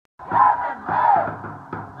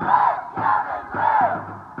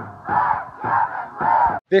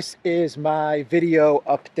This is my video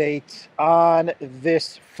update on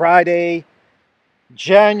this Friday,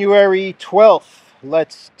 January 12th.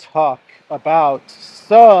 Let's talk about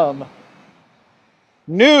some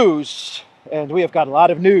news, and we have got a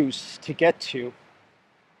lot of news to get to.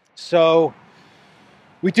 So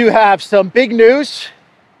we do have some big news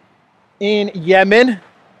in Yemen,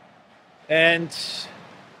 and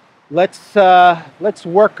let's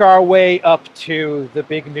work our way up to the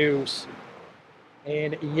big news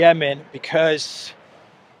in Yemen, because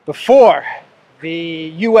before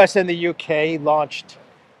the US and the UK launched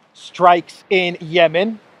strikes in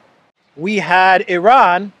Yemen, we had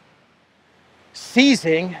Iran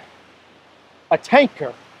seizing a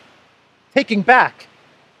tanker, taking back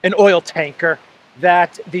an oil tanker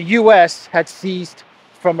that the US had seized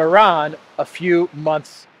from Iran a few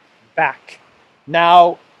months back.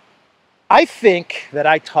 Now, I think that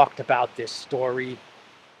I talked about this story,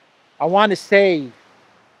 I want to say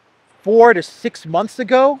 4 to 6 months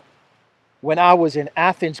ago, when I was in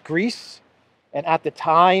Athens, Greece. And at the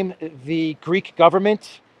time, the Greek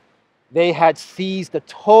government, they had seized a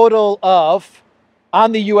total of,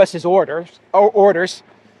 on the US's orders,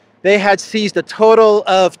 they had seized a total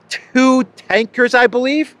of 2 tankers, I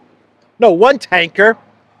believe. No, 1 tanker,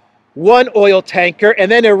 1 oil tanker, and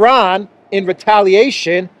then Iran, in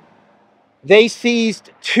retaliation, they seized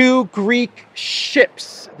 2 Greek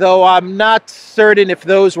ships, though I'm not certain if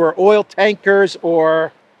those were oil tankers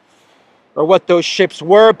or what those ships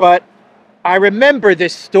were, but I remember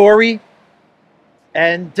this story,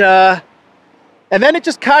 and then it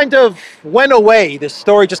just kind of went away. This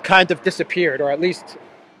story just kind of disappeared, or at least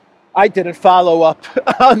I didn't follow up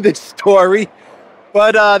on this story.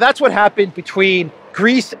 But that's what happened between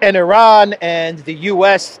Greece and Iran, and the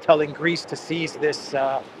US telling Greece to seize this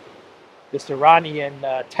Iranian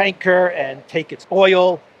tanker and take its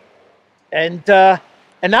oil. And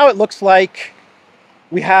now it looks like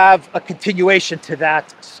we have a continuation to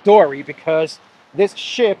that story, because this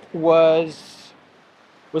ship was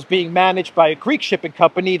being managed by a Greek shipping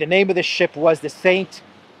company. The name of the ship was the St.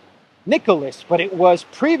 Nicholas, but it was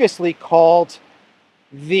previously called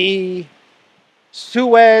the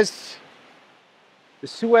Suez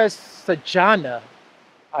Sajana,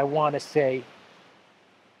 I want to say.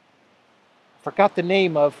 Forgot the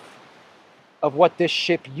name of what this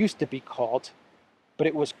ship used to be called,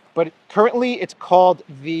 but currently it's called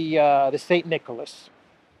the St. Nicholas,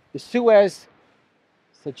 the Suez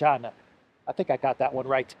Sajana. I think I got that one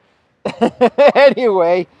right.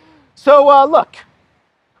 Anyway, so look,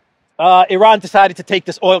 Iran decided to take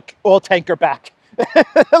this oil tanker back.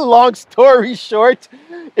 Long story short,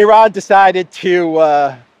 Iran decided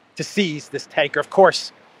to seize this tanker. Of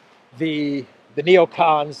course, the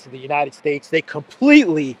neocons, the United States, they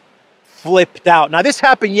completely flipped out. Now, this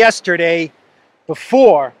happened yesterday,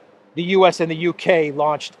 before the US and the UK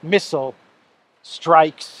launched missile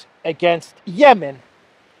strikes against Yemen.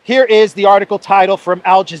 Here is the article title from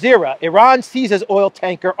Al Jazeera. Iran seizes oil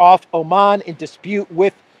tanker off Oman in dispute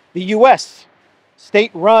with the US.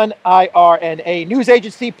 State-run IRNA news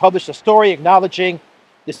agency published a story acknowledging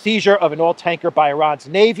the seizure of an oil tanker by Iran's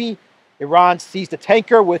Navy. Iran seized a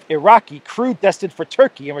tanker with Iraqi crew destined for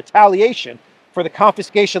Turkey in retaliation for the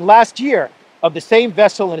confiscation last year of the same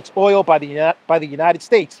vessel and its oil by the United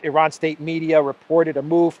States. Iran state media reported a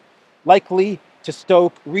move likely to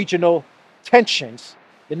stoke regional tensions.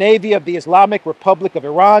 The Navy of the Islamic Republic of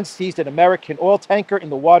Iran seized an American oil tanker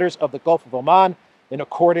in the waters of the Gulf of Oman in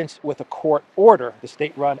accordance with a court order, the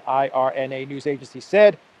state-run IRNA news agency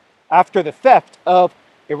said. After the theft of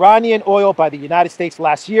Iranian oil by the United States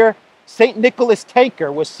last year, St. Nicholas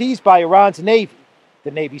tanker was seized by Iran's Navy,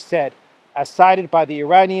 the Navy said, as cited by the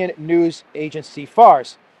Iranian news agency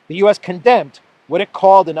Fars. The U.S. condemned what it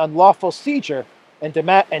called an unlawful seizure and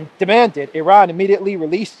demanded Iran immediately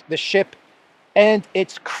release the ship and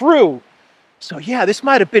its crew. So yeah, this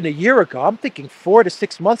might have been a year ago. I'm thinking 4 to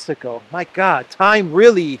 6 months ago. My God, time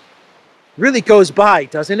really goes by,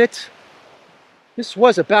 doesn't it? This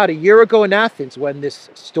was about a year ago in Athens when this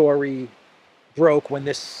story broke, when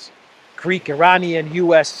this Greek, Iranian,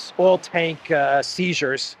 U.S. oil tank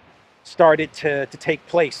seizures started to take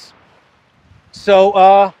place.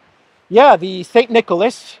 So, yeah, the St.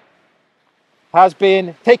 Nicholas has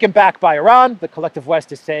been taken back by Iran. The collective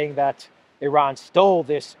West is saying that Iran stole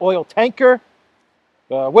this oil tanker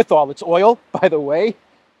with all its oil, by the way.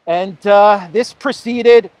 And this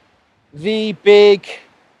preceded the big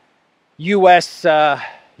US-UK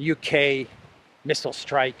missile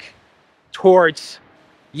strike towards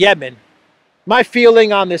Yemen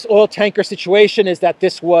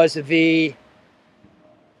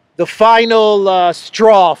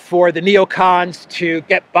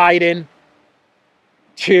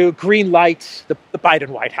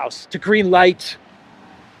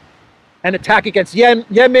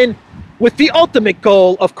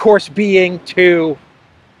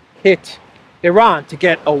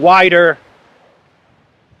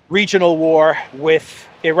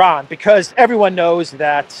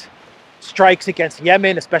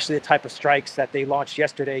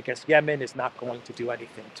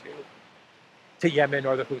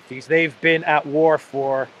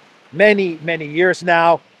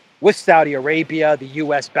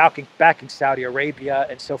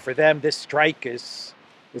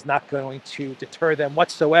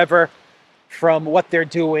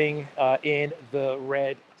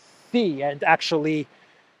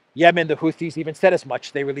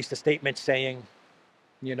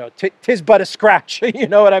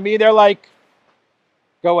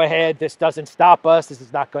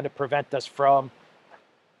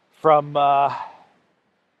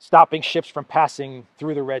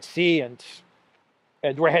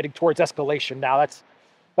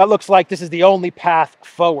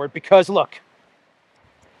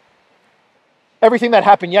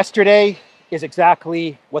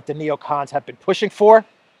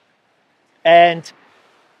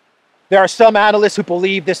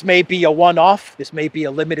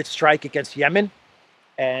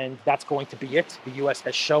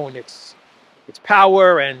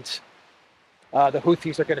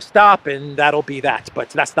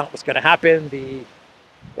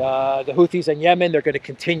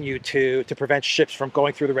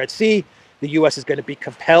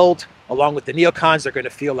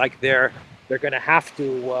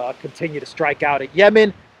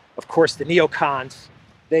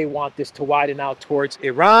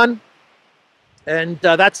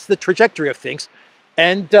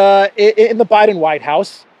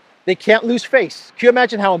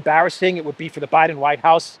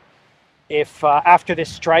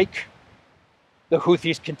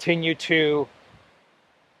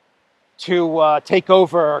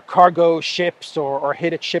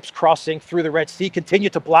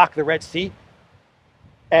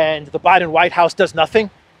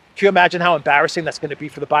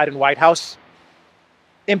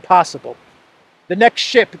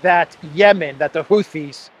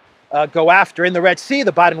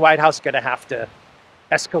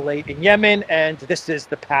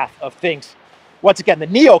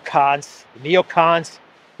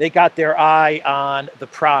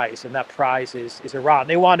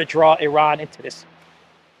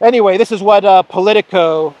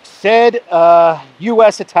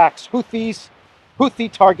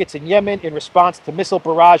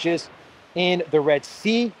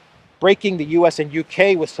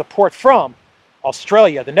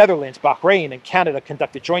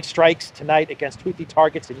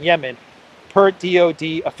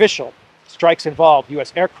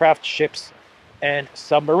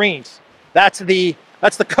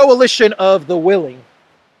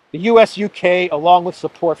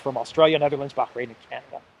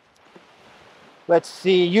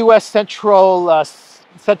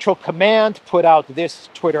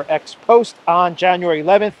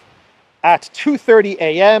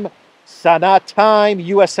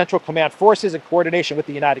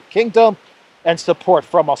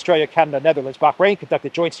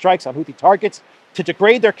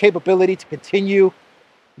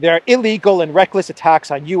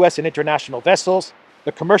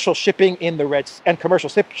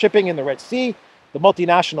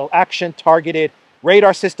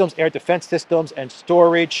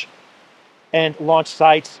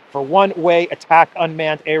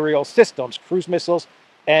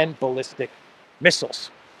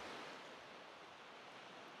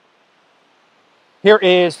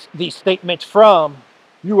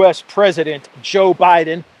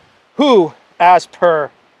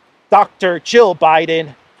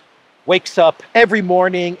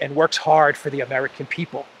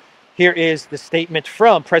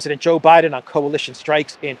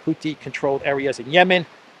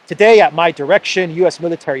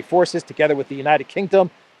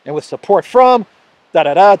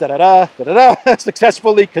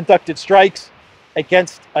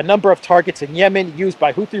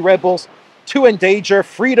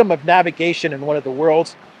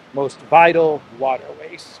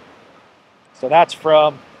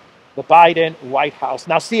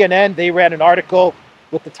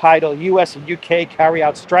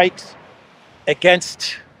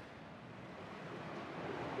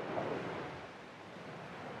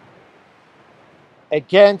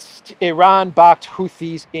against Iran-backed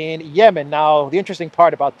Houthis in Yemen. Now, the interesting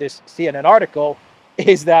part about this CNN article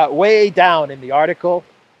is that way down in the article,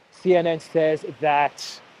 CNN says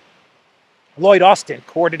that Lloyd Austin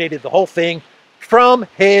coordinated the whole thing from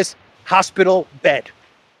his hospital bed.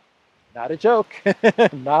 Not a joke.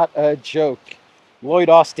 Not a joke. Lloyd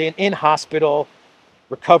Austin in hospital,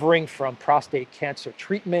 recovering from prostate cancer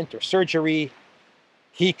treatment or surgery.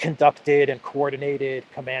 He conducted and coordinated,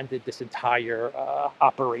 commanded this entire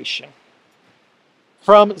operation.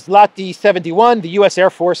 From Zlati 71, the U.S. Air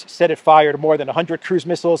Force said it fired more than 100 cruise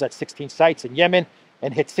missiles at 16 sites in Yemen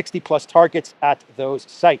and hit 60-plus targets at those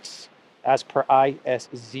sites, as per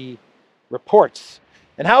ISZ reports.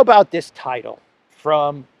 And how about this title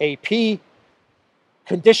from AP?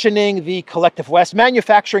 Conditioning the collective West,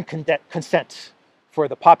 manufacturing consent for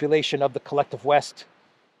the population of the collective West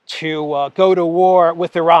to go to war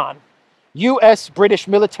with Iran. U.S. British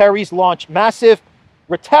militaries launch massive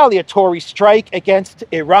retaliatory strike against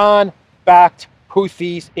Iran-backed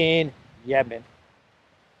Houthis in Yemen.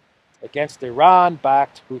 Against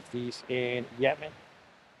Iran-backed Houthis in Yemen.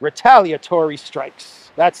 Retaliatory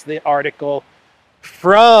strikes. That's the article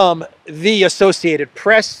from the Associated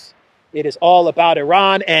Press. It is all about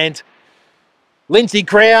Iran, and Lindsey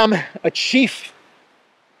Graham, a chief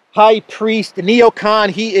high priest, neocon,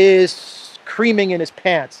 he is creaming in his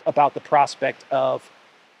pants about the prospect of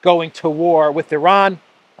going to war with Iran,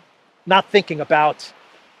 not thinking about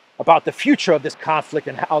the future of this conflict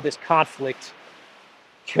and how this conflict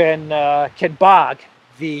can bog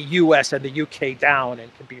the U.S. and the U.K. down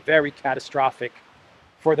and can be very catastrophic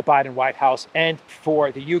for the Biden White House and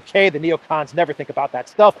for the U.K. The neocons never think about that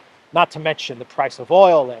stuff, not to mention the price of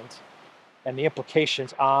oil and the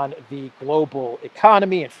implications on the global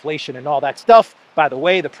economy, inflation, and all that stuff. By the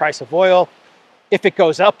way, the price of oil, if it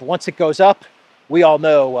goes up, once it goes up, we all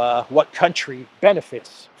know what country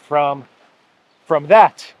benefits from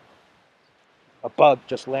that. A bug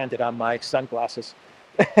just landed on my sunglasses.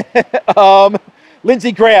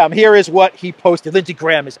 Lindsey Graham, here is what he posted. Lindsey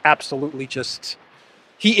Graham is absolutely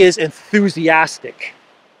he is enthusiastic,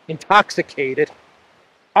 intoxicated,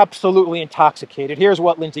 absolutely intoxicated. Here's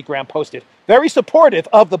what Lindsey Graham posted. Very supportive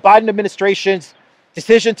of the Biden administration's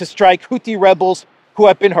decision to strike Houthi rebels who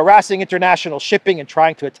have been harassing international shipping and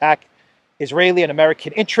trying to attack Israeli and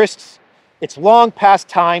American interests. It's long past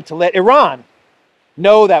time to let Iran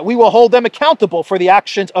know that we will hold them accountable for the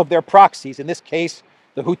actions of their proxies, in this case,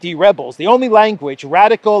 the Houthi rebels. The only language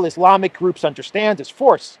radical Islamic groups understand is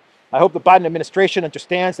force. I hope the Biden administration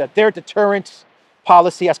understands that their deterrence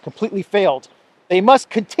policy has completely failed. They must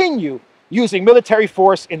continue using military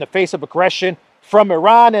force in the face of aggression from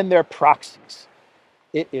Iran and their proxies.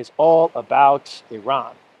 It is all about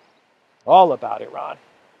Iran. All about Iran.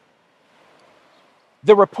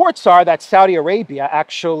 The reports are that Saudi Arabia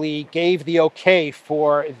actually gave the okay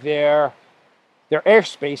for their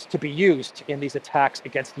airspace to be used in these attacks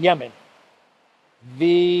against Yemen.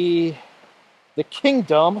 The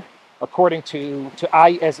kingdom, according to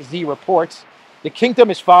ISZ reports, the kingdom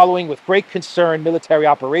is following with great concern military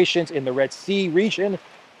operations in the Red Sea region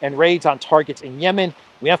and raids on targets in Yemen.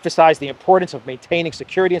 We emphasize the importance of maintaining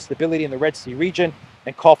security and stability in the Red Sea region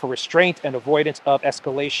and call for restraint and avoidance of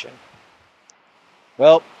escalation.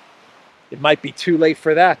 Well, it might be too late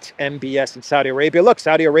for that, MBS in Saudi Arabia. Look,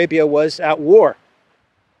 Saudi Arabia was at war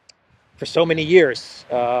for so many years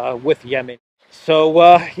with Yemen.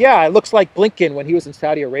 So, yeah, it looks like Blinken, when he was in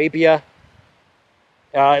Saudi Arabia,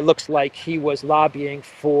 it looks like he was lobbying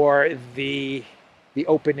for the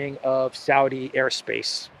opening of Saudi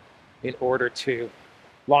airspace in order to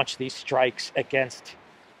launch these strikes against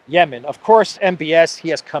Yemen. Of course, MBS, he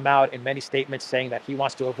has come out in many statements saying that he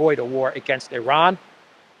wants to avoid a war against Iran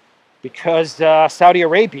because Saudi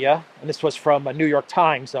Arabia, and this was from a New York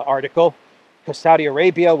Times article, because Saudi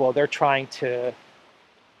Arabia, well, they're trying to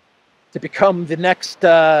become the next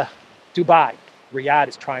Dubai. Riyadh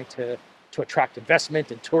is trying to attract investment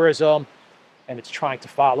and tourism, and it's trying to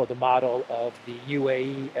follow the model of the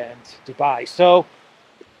UAE and Dubai. So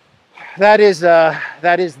that is the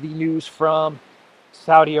news from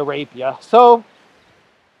Saudi Arabia. So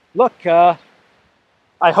look,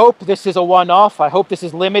 I hope this is a one-off. I hope this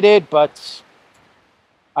is limited, but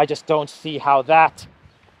I just don't see how that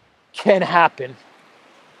can happen.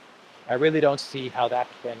 I really don't see how that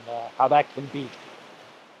can be,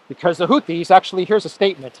 because the Houthis, actually, here's a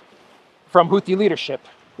statement from Houthi leadership.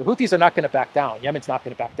 The Houthis are not going to back down. Yemen's not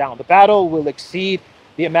going to back down. The battle will exceed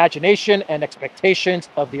the imagination and expectations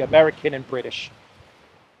of the American and British.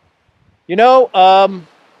 You know, I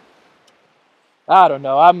don't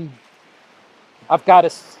know. I've got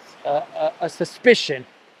a suspicion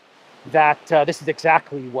that this is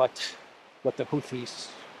exactly what the Houthis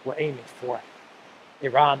were aiming for.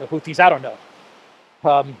 Iran, the Houthis, I don't know.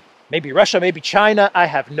 Maybe Russia, maybe China, I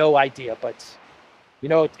have no idea. But, you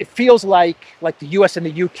know, it feels like the US and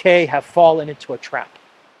the UK have fallen into a trap.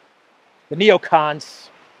 The neocons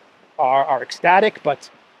are ecstatic, but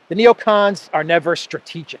the neocons are never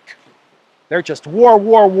strategic. They're just war,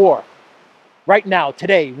 war, war. Right now,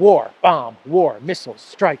 today, war, bomb, war, missiles,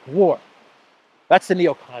 strike, war. That's the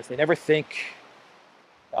neocons. They never think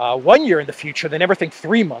 1 year in the future. They never think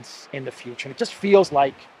 3 months in the future. And it just feels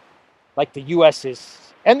like the US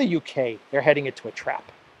and the UK, they're heading into a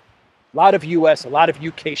trap. A lot of US, a lot of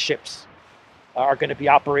UK ships are going to be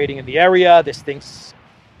operating in the area. This thing's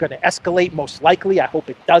going to escalate most likely. I hope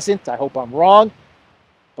it doesn't. I hope I'm wrong.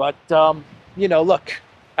 But, you know, look,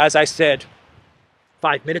 as I said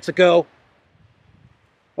 5 minutes ago,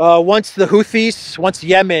 once the Houthis, once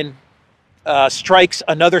Yemen strikes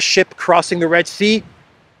another ship crossing the Red Sea,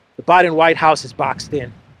 the Biden White House is boxed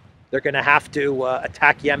in. They're going to have to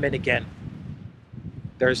attack Yemen again.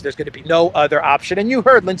 There's going to be no other option. And you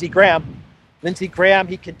heard Lindsey Graham. Lindsey Graham,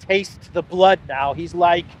 he can taste the blood now. He's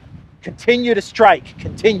like, continue to strike.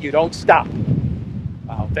 Continue. Don't stop.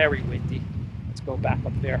 Wow, very windy. Let's go back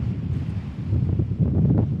up there.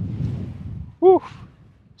 Whew.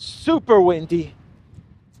 Super windy.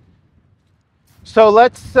 So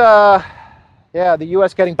let's, yeah, the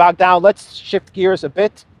U.S. getting bogged down. Let's shift gears a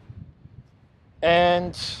bit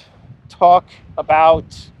and talk about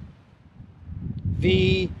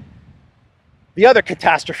the other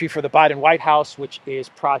catastrophe for the Biden White House, which is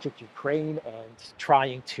Project Ukraine and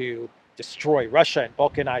trying to destroy Russia and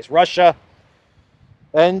balkanize Russia.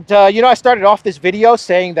 And, you know, I started off this video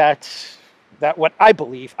saying that what I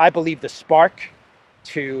believe the spark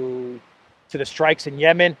to the strikes in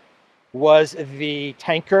Yemen was the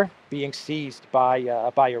tanker being seized by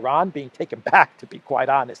Iran, being taken back, to be quite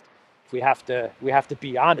honest. If we have to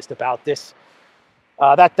be honest about this.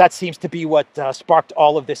 That seems to be what sparked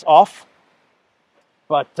all of this off.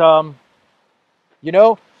 But, you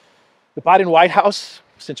know, the Biden White House,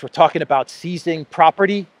 since we're talking about seizing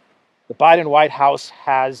property, the Biden White House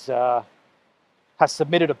has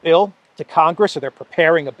submitted a bill to Congress, or they're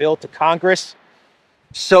preparing a bill to Congress,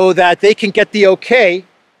 so that they can get the okay,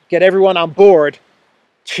 get everyone on board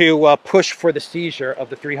to push for the seizure of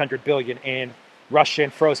the $300 billion in Russian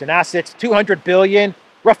frozen assets. $200 billion,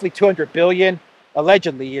 roughly $200 billion,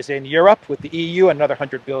 allegedly is in Europe with the EU, another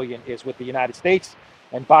 $100 billion is with the United States.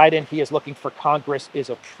 And Biden, he is looking for Congress's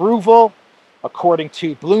approval. According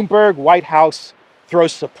to Bloomberg, White House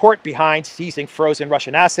throws support behind seizing frozen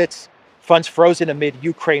Russian assets. Funds frozen amid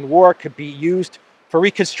Ukraine war could be used for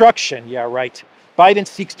reconstruction. Yeah, right. Biden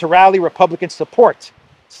seeks to rally Republican support,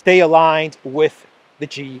 stay aligned with the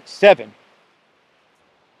G7.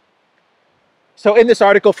 So in this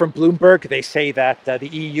article from Bloomberg, they say that the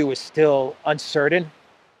EU is still uncertain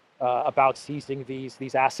about seizing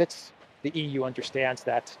these assets. The EU understands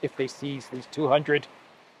that if they seize these $200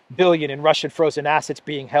 billion in Russian frozen assets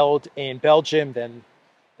being held in Belgium, then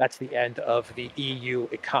that's the end of the EU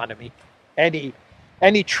economy.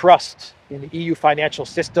 Any trust in the EU financial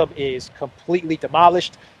system is completely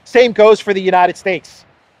demolished. Same goes for the United States.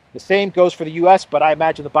 The same goes for the US, but I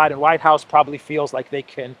imagine the Biden White House probably feels like they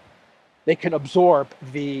can absorb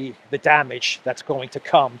the damage that's going to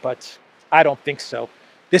come, but I don't think so.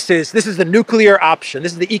 This is the nuclear option.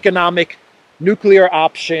 This is the economic nuclear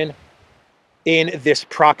option in this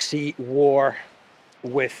proxy war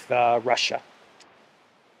with Russia.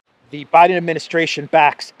 The Biden administration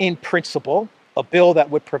backs, in principle, a bill that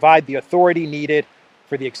would provide the authority needed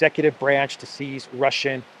for the executive branch to seize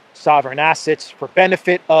Russian sovereign assets for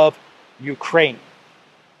benefit of Ukraine.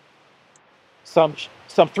 Some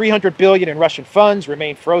 $300 billion in Russian funds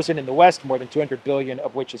remain frozen in the West, more than $200 billion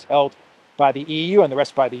of which is held by the EU and the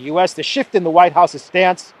rest by the US. The shift in the White House's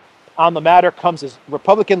stance on the matter comes as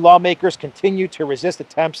Republican lawmakers continue to resist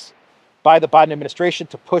attempts by the Biden administration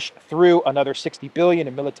to push through another $60 billion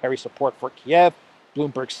in military support for Kiev.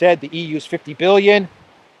 Bloomberg said the EU's $50 billion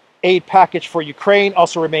aid package for Ukraine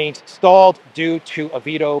also remains stalled due to a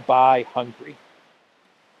veto by Hungary.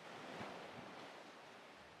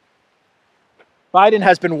 Biden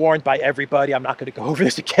has been warned by everybody. I'm not going to go over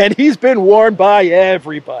this again. He's been warned by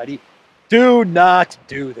everybody. Do not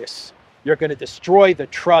do this. You're going to destroy the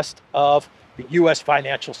trust of the U.S.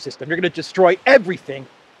 financial system. You're going to destroy everything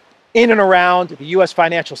in and around the U.S.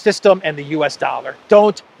 financial system and the U.S. dollar.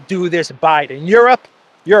 Don't do this, Biden.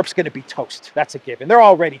 Europe's going to be toast. That's a given. They're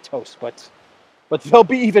already toast, but they'll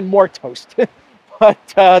be even more toast. But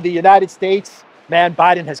the United States, man,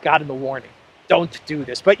 Biden has gotten the warning. Don't do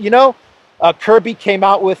this. But, you know, Kirby came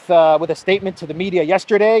out with a statement to the media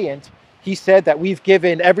yesterday, and he said that we've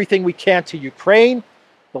given everything we can to Ukraine.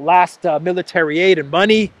 The last military aid and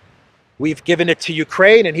money, we've given it to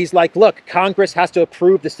Ukraine. And he's like, look, Congress has to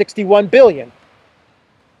approve the $61 billion.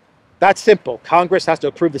 That's simple. Congress has to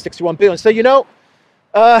approve the $61 billion. So, you know,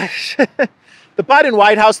 the Biden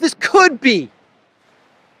White House, this could be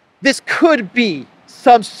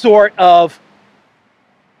some sort of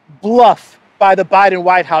bluff by the Biden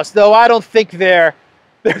White House, though I don't think they're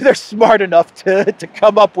smart enough to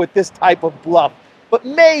come up with this type of bluff. But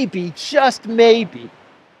maybe, just maybe,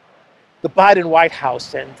 the Biden White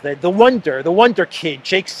House and the Wonder Kid,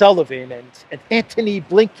 Jake Sullivan and Antony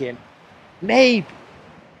Blinken,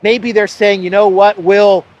 maybe they're saying, you know what,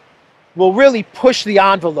 we'll really push the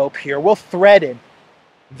envelope here. We'll threaten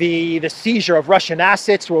the seizure of Russian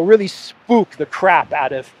assets. We'll really spook the crap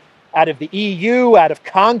out of the EU, out of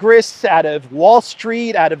Congress, out of Wall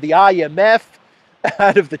Street, out of the IMF,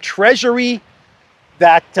 out of the Treasury,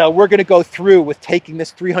 that we're going to go through with taking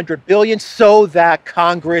this $300 billion so that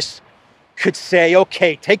Congress could say,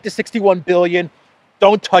 okay, take the $61 billion,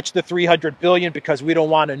 don't touch the $300 billion because we don't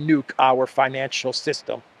want to nuke our financial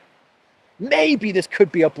system. Maybe this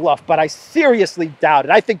could be a bluff, but I seriously doubt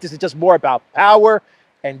it. I think this is just more about power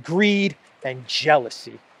and greed and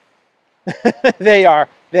jealousy. They are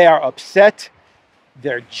upset.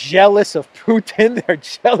 They're jealous of Putin. They're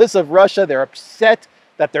jealous of Russia. They're upset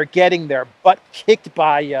that they're getting their butt kicked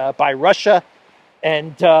by Russia,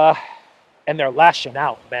 and they're lashing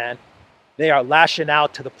out, man. They are lashing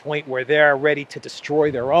out to the point where they're ready to destroy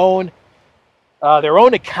their own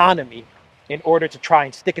economy in order to try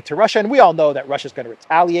and stick it to Russia. And we all know that Russia's going to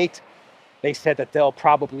retaliate. They said that they'll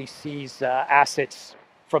probably seize assets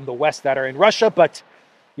from the West that are in Russia, but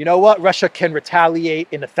you know what? Russia can retaliate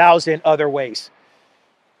in 1,000 other ways.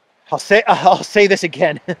 I'll say this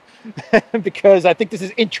again because I think this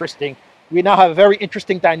is interesting. We now have a very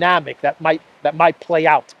interesting dynamic that might play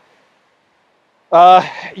out.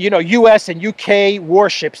 You know, U.S. and U.K.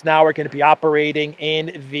 warships now are going to be operating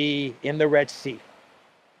in the Red Sea,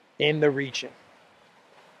 in the region.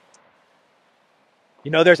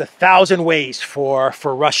 You know, there's 1,000 ways for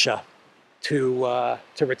Russia to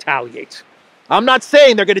retaliate. I'm not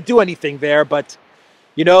saying they're going to do anything there, but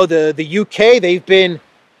you know, the UK, they've been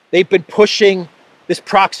pushing this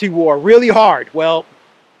proxy war really hard. Well,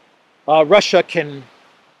 Russia can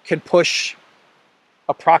push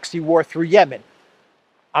a proxy war through Yemen.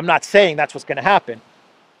 I'm not saying that's what's going to happen.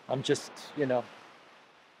 I'm just, you know,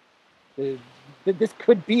 this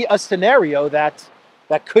could be a scenario that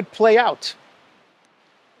could play out.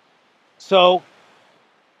 So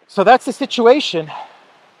that's the situation.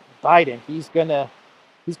 Biden, he's gonna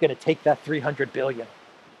take that $300 billion.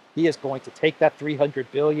 He is going to take that $300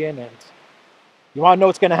 billion, and you want to know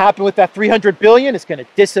what's going to happen with that $300 billion? It's going to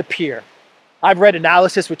disappear. I've read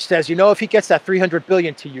analysis which says, you know, if he gets that $300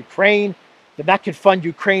 billion to Ukraine, then that can fund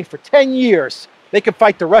Ukraine for 10 years. They can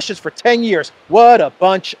fight the Russians for 10 years. What a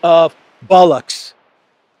bunch of bullocks.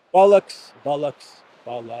 Bullocks, bullocks,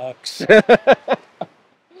 bullocks.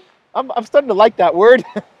 I'm starting to like that word.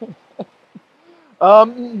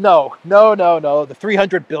 No. The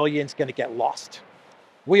 $300 billion is going to get lost.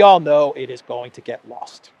 We all know it is going to get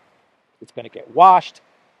lost. It's going to get washed.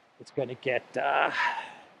 It's going to get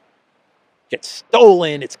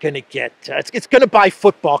stolen. It's going to it's going to buy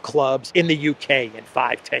football clubs in the UK in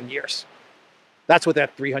 5-10 years. That's what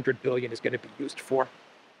that $300 billion is going to be used for.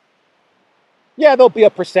 Yeah, there'll be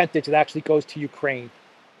a percentage that actually goes to Ukraine,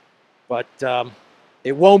 but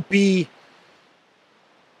it won't be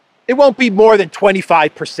more than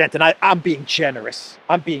 25%, and I'm being generous.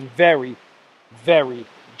 I'm being very, very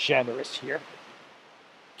generous here.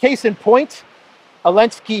 Case in point,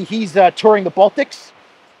 Elensky, he's touring the Baltics,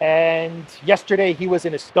 and yesterday he was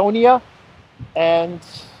in Estonia, and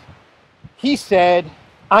he said,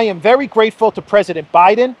 I am very grateful to President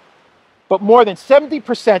Biden, but more than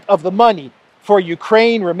 70% of the money for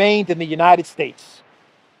Ukraine remained in the United States.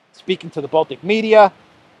 Speaking to the Baltic media,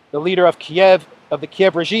 the leader of the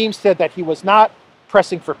Kiev regime said that he was not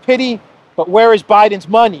pressing for pity, but where is Biden's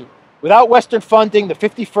money? Without Western funding, the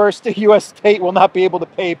 51st U.S. state will not be able to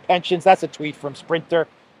pay pensions. That's a tweet from Sprinter.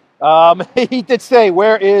 He did say,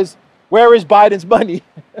 where is Biden's money?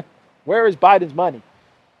 Where is Biden's money?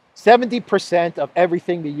 70% of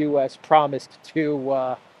everything the U.S. promised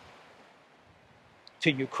to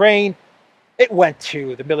Ukraine, it went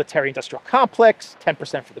to the military-industrial complex,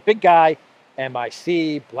 10% for the big guy,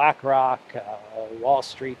 MIC, BlackRock, Wall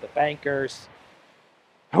Street, the bankers.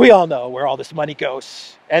 We all know where all this money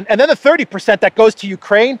goes. And then the 30% that goes to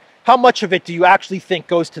Ukraine, how much of it do you actually think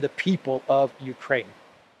goes to the people of Ukraine?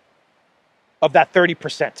 of that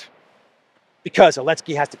 30%. Because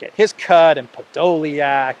Elensky has to get his cut, and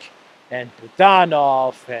Podolyak, and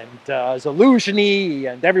Budanov, and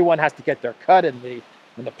Zaluzhny, and everyone has to get their cut, and the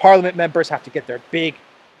parliament members have to get their big,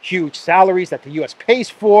 huge salaries that the U.S. pays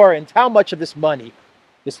for, and how much of this money,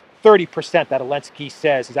 this 30% that Elensky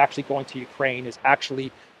says is actually going to Ukraine, is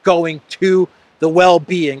actually going to the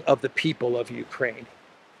well-being of the people of Ukraine.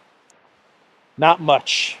 Not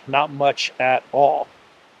much at all.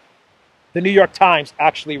 The New York Times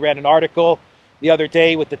actually ran an article the other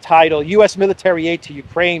day with the title, U.S. military aid to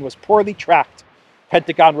Ukraine was poorly tracked,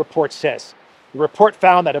 Pentagon report says. The report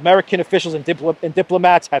found that American officials and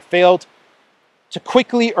diplomats have failed to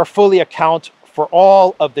quickly or fully account for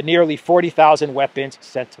all of the nearly 40,000 weapons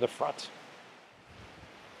sent to the front.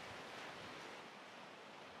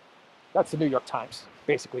 That's the New York Times,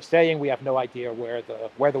 basically saying we have no idea where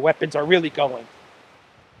the weapons are really going.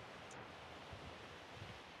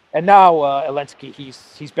 And now Elensky,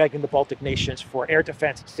 he's begging the Baltic nations for air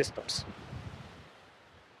defense systems.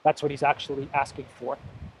 That's what he's actually asking for.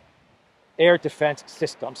 Air defense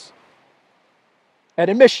systems. An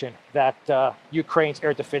admission that Ukraine's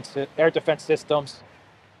air defense systems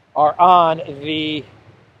are on the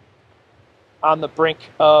brink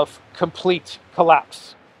of complete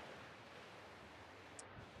collapse.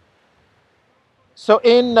 So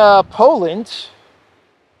in Poland,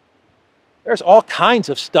 there's all kinds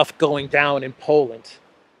of stuff going down in Poland.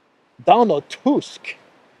 Donald Tusk,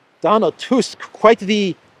 quite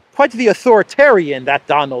the authoritarian, that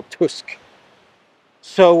Donald Tusk.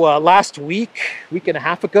 So last week and a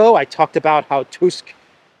half ago, I talked about how Tusk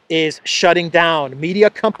is shutting down media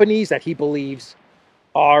companies that he believes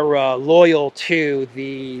are loyal to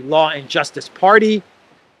the Law and Justice Party,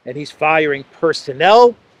 and he's firing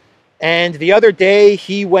personnel. And the other day,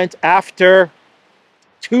 he went after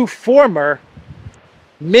two former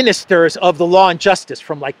ministers of the Law and Justice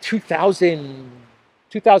from like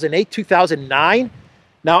 2008, 2009.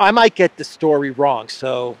 Now, I might get the story wrong,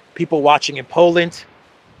 so people watching in Poland,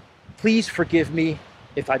 please forgive me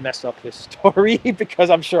if I mess up this story,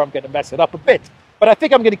 because I'm sure I'm going to mess it up a bit. But I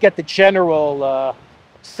think I'm going to get the general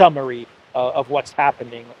summary of what's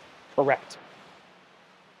happening correct.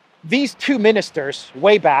 These two ministers,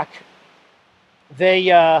 way back,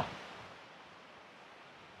 they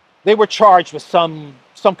were charged with some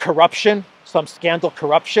corruption, some scandal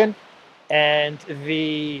corruption, and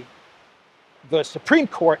the Supreme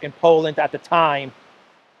Court in Poland at the time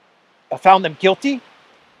found them guilty.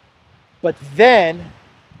 But then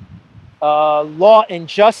Law and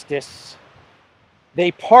Justice,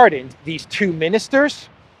 they pardoned these two ministers,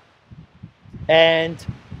 and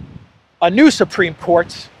a new Supreme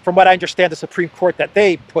Court, from what I understand, the Supreme Court that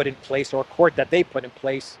they put in place, or a court that they put in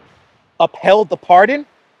place, upheld the pardon.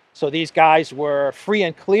 So these guys were free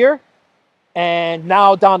and clear. And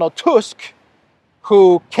now Donald Tusk,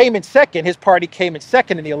 who came in second, his party came in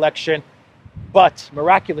second in the election, but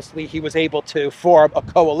miraculously he was able to form a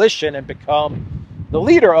coalition and become the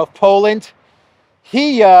leader of Poland.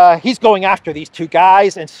 He's going after these two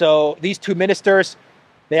guys. And so these two ministers,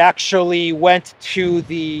 they actually went to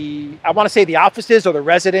the offices or the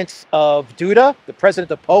residence of Duda, the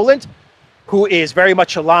president of Poland, who is very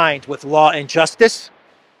much aligned with Law and Justice.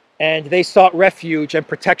 And they sought refuge and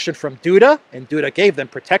protection from Duda, and Duda gave them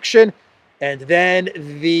protection. And then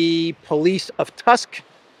the police of Tusk,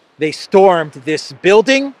 they stormed this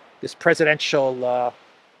building, this presidential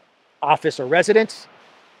office or residence,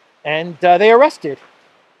 and they arrested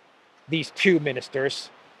these two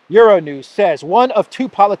ministers. Euronews says one of two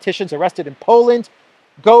politicians arrested in Poland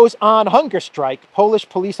goes on hunger strike. Polish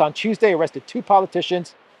police on Tuesday arrested two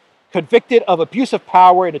politicians convicted of abuse of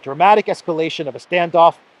power in a dramatic escalation of a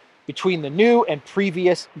standoff between the new and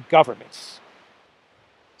previous governments.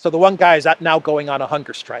 So the one guy is now going on a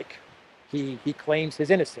hunger strike. He claims his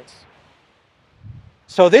innocence.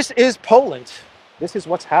 So this is Poland. This is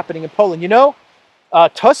what's happening in Poland. You know,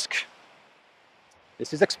 Tusk,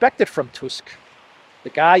 this is expected from Tusk. The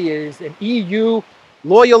guy is an EU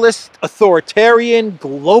loyalist, authoritarian,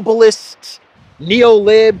 globalist,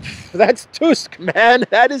 neo-lib. That's Tusk, man.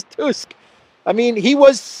 That is Tusk. I mean, he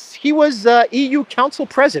was EU Council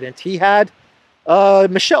President. He had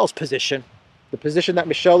Michel's position, the position that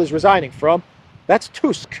Michel is resigning from. That's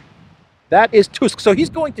Tusk. That is Tusk. So he's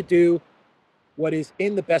going to do what is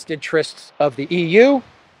in the best interests of the EU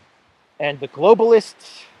and the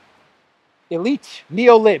globalist elite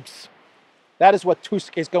neo-libs. That is what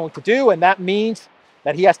Tusk is going to do, and that means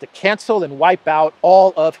that he has to cancel and wipe out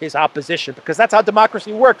all of his opposition, because that's how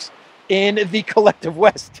democracy works in the collective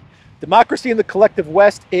West. Democracy in the collective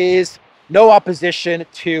West is no opposition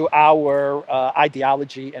to our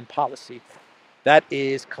ideology and policy. That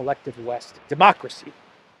is collective West democracy.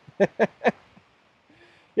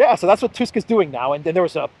 Yeah, so that's what Tusk is doing now. And then there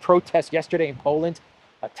was a protest yesterday in Poland.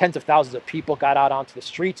 Tens of thousands of people got out onto the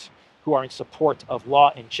streets who are in support of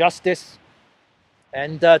law and justice.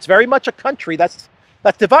 And it's very much a country that's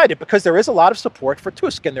divided, because there is a lot of support for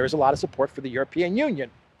Tusk and there is a lot of support for the European Union.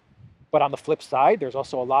 But on the flip side, there's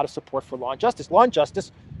also a lot of support for law and justice. Law and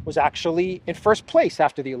justice was actually in first place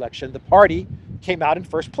after the election. The party came out in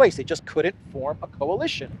first place. They just couldn't form a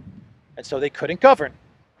coalition. And so they couldn't govern.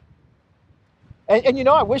 And you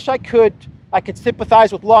know, I wish I could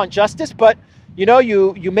sympathize with law and justice, but you know,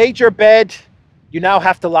 you made your bed, you now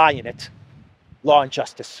have to lie in it. Law and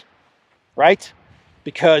justice, right?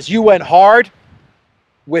 Because you went hard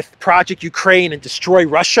with Project Ukraine and Destroy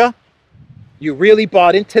Russia. You really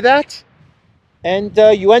bought into that. And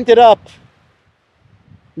you ended up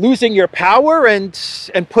losing your power and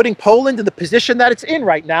putting Poland in the position that it's in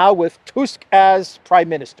right now, with Tusk as prime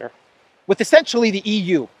minister, with essentially the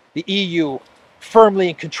EU firmly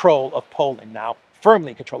in control of Poland now, firmly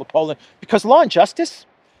in control of Poland, because law and justice,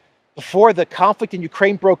 before the conflict in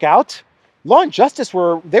Ukraine broke out, law and justice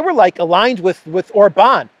were like aligned with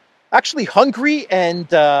Orban. Actually, Hungary and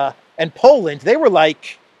Poland, they were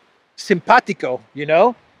like simpatico, you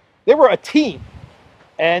know? They were a team.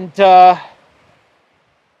 And the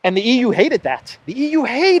EU hated that. The EU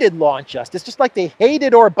hated law and justice, just like they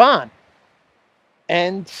hated Orban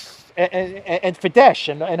and Fidesz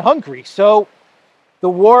and Hungary. So the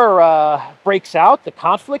war breaks out, the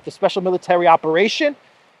conflict, the special military operation,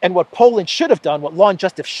 and what Poland should have done, what law and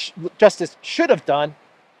justice should have done,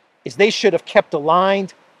 is they should have kept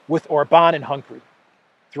aligned with Orban and Hungary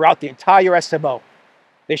throughout the entire SMO.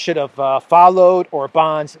 They should have followed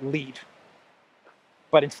Orban's lead.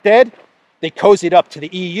 But instead, they cozied up to the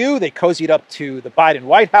EU, they cozied up to the Biden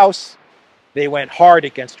White House, they went hard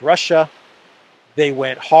against Russia, they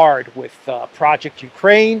went hard with Project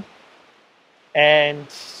Ukraine, and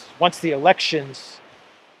once the elections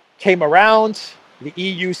came around, the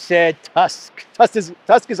EU said, Tusk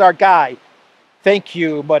is our guy. Thank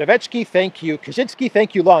you, Morawiecki, thank you, Kaczynski,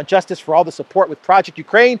 thank you, Law and Justice, for all the support with Project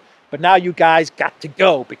Ukraine, but now you guys got to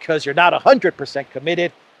go because you're not 100%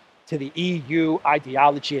 committed to the EU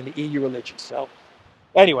ideology and the EU religion. So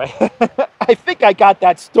anyway, I think I got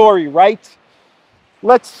that story right.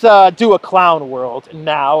 Let's do a clown world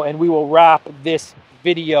now, and we will wrap this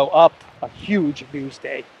video up. A huge news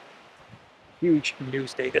day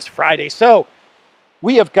this Friday. So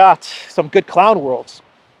we have got some good clown worlds.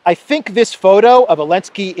 I think this photo of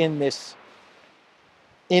Elensky in this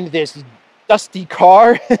dusty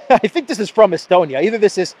car, I think this is from Estonia. Either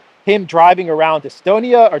this is him driving around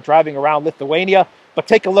Estonia or driving around Lithuania, but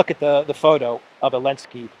take a look at the photo of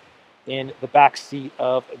Elensky in the back seat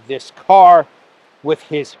of this car with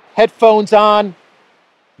his headphones on.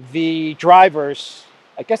 The drivers,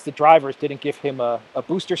 I guess the drivers didn't give him a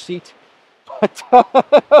booster seat, but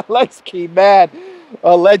Elensky, man,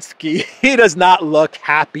 Elensky, he does not look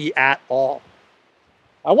happy at all.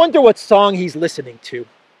 I wonder what song he's listening to.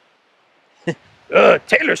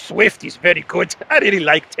 Taylor Swift is very good. I really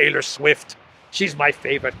like Taylor Swift. She's my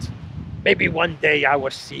favorite. Maybe one day I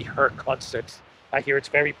will see her concert. I hear it's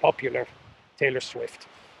very popular, Taylor Swift.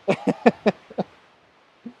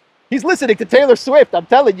 He's listening to Taylor Swift, I'm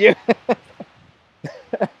telling you.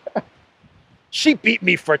 She beat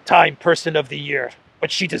me for Time Person of the Year,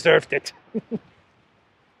 but she deserved it.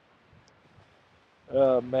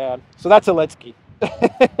 Oh, man. So that's Elensky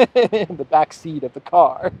in the back seat of the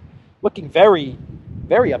car, looking very,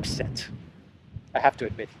 very upset. I have to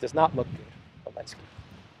admit, he does not look good, Elensky.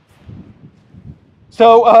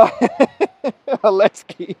 So,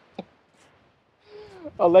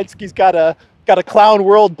 Elensky's got a Clown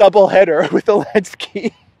World doubleheader with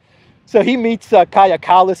Elensky. So he meets Kaja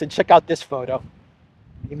Kallas, and check out this photo.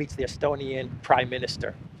 He meets the Estonian Prime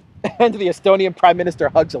Minister. And the Estonian Prime Minister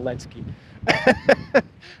hugs Elensky.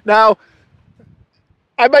 Now,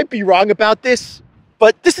 I might be wrong about this,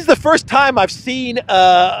 but this is the first time I've seen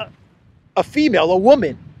a female, a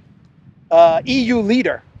woman, EU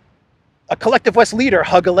leader, a Collective West leader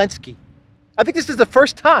hug Elensky. I think this is the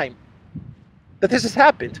first time that this has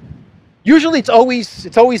happened. Usually it's always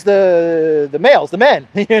the males, the men,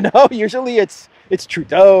 you know. Usually it's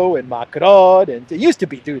Trudeau and Macron, and it used to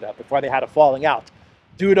be Duda before they had a falling out.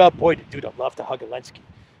 Duda, boy, did Duda love to hug Elensky.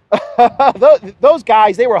 Those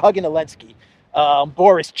guys, they were hugging Elensky.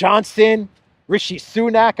 Boris Johnson, Rishi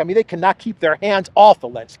Sunak, I mean, they could not keep their hands off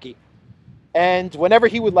Elensky. And whenever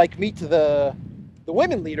he would meet the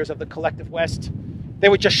women leaders of the Collective West, they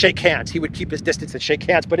would just shake hands. He would keep his distance and shake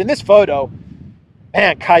hands. But in this photo,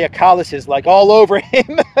 man, Kaja Kallas is all over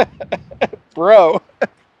him. Bro,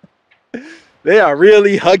 they are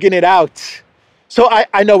really hugging it out. So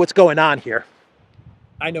I know what's going on here.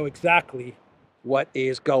 I know exactly what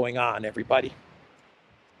is going on, everybody.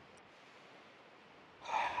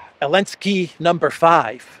 Elensky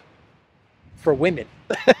 #5 for women.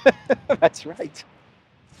 That's right.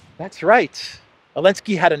 That's right.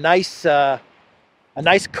 Elensky had a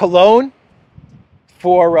nice cologne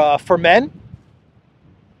for men,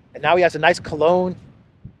 and now he has a nice cologne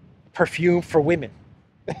perfume for women.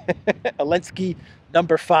 Elensky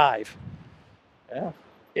 #5. Yeah.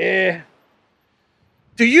 Yeah.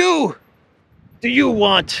 Do you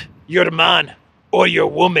want your man or your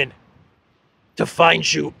woman to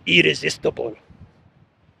find you irresistible?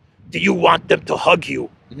 Do you want them to hug you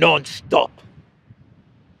non-stop?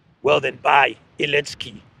 Well then buy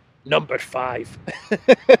Elensky #5.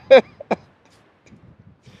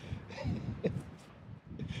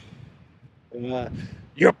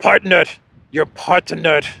 Your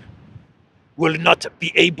partner will not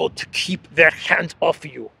be able to keep their hands off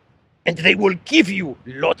you, and they will give you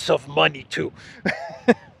lots of money too.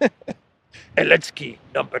 Elensky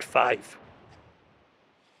 #5.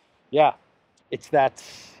 Yeah, it's that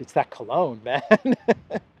cologne, man.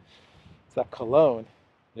 It's that cologne.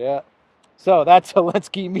 Yeah. So that's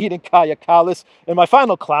Elensky meeting Kaya Kallas. In my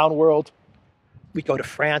final clown world, we go to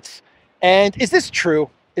France. And is this true?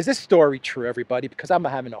 Is this story true, everybody? Because I'm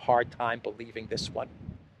having a hard time believing this one.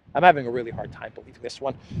 I'm having a really hard time believing this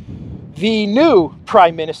one. The new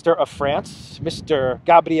Prime Minister of France, Mr.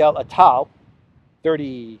 Gabriel Attal,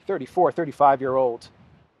 34, 35-year-old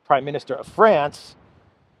Prime Minister of France,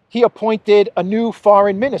 he appointed a new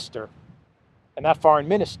foreign minister. And that foreign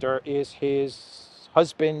minister is his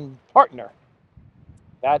husband partner.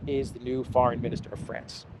 That is the new foreign minister of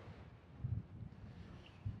France.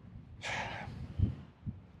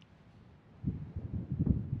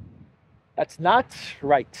 That's not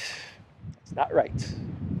right. That's not right.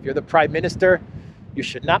 If you're the prime minister, you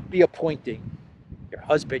should not be appointing your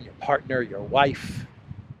husband, your partner, your wife,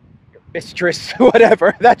 your mistress,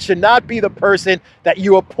 whatever. That should not be the person that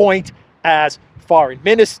you appoint as foreign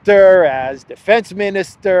minister, as defense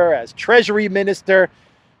minister, as treasury minister.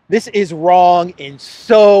 This is wrong in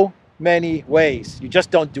so many ways. You just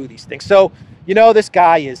don't do these things. So, you know, this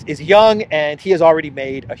guy is young, and he has already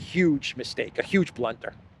made a huge mistake, a huge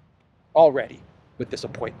blunder already with this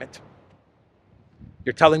appointment.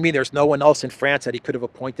 You're telling me there's no one else in France that he could have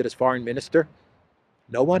appointed as foreign minister?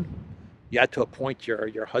 No one? You had to appoint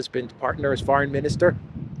your husband partner as foreign minister?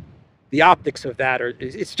 The optics of that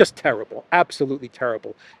it's just terrible, absolutely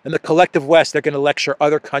terrible. In the collective West, they're going to lecture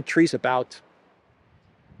other countries about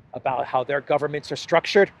how their governments are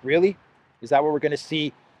structured. Really? Is that what we're going to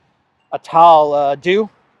see Attal do?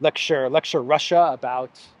 Lecture Russia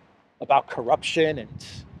about corruption and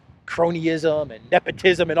cronyism and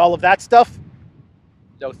nepotism and all of that stuff?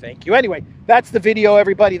 No, thank you. Anyway, that's the video,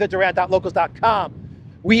 everybody. TheDuran.locals.com.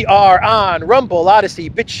 We are on Rumble,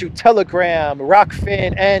 ODYSEE, BitChute, Telegram,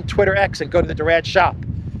 Rockfin, and Twitter X, and go to the Duran shop.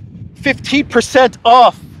 15%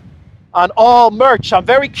 off on all merch. I'm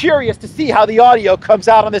very curious to see how the audio comes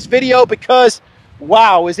out on this video because,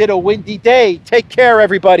 wow, is it a windy day. Take care,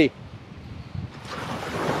 everybody.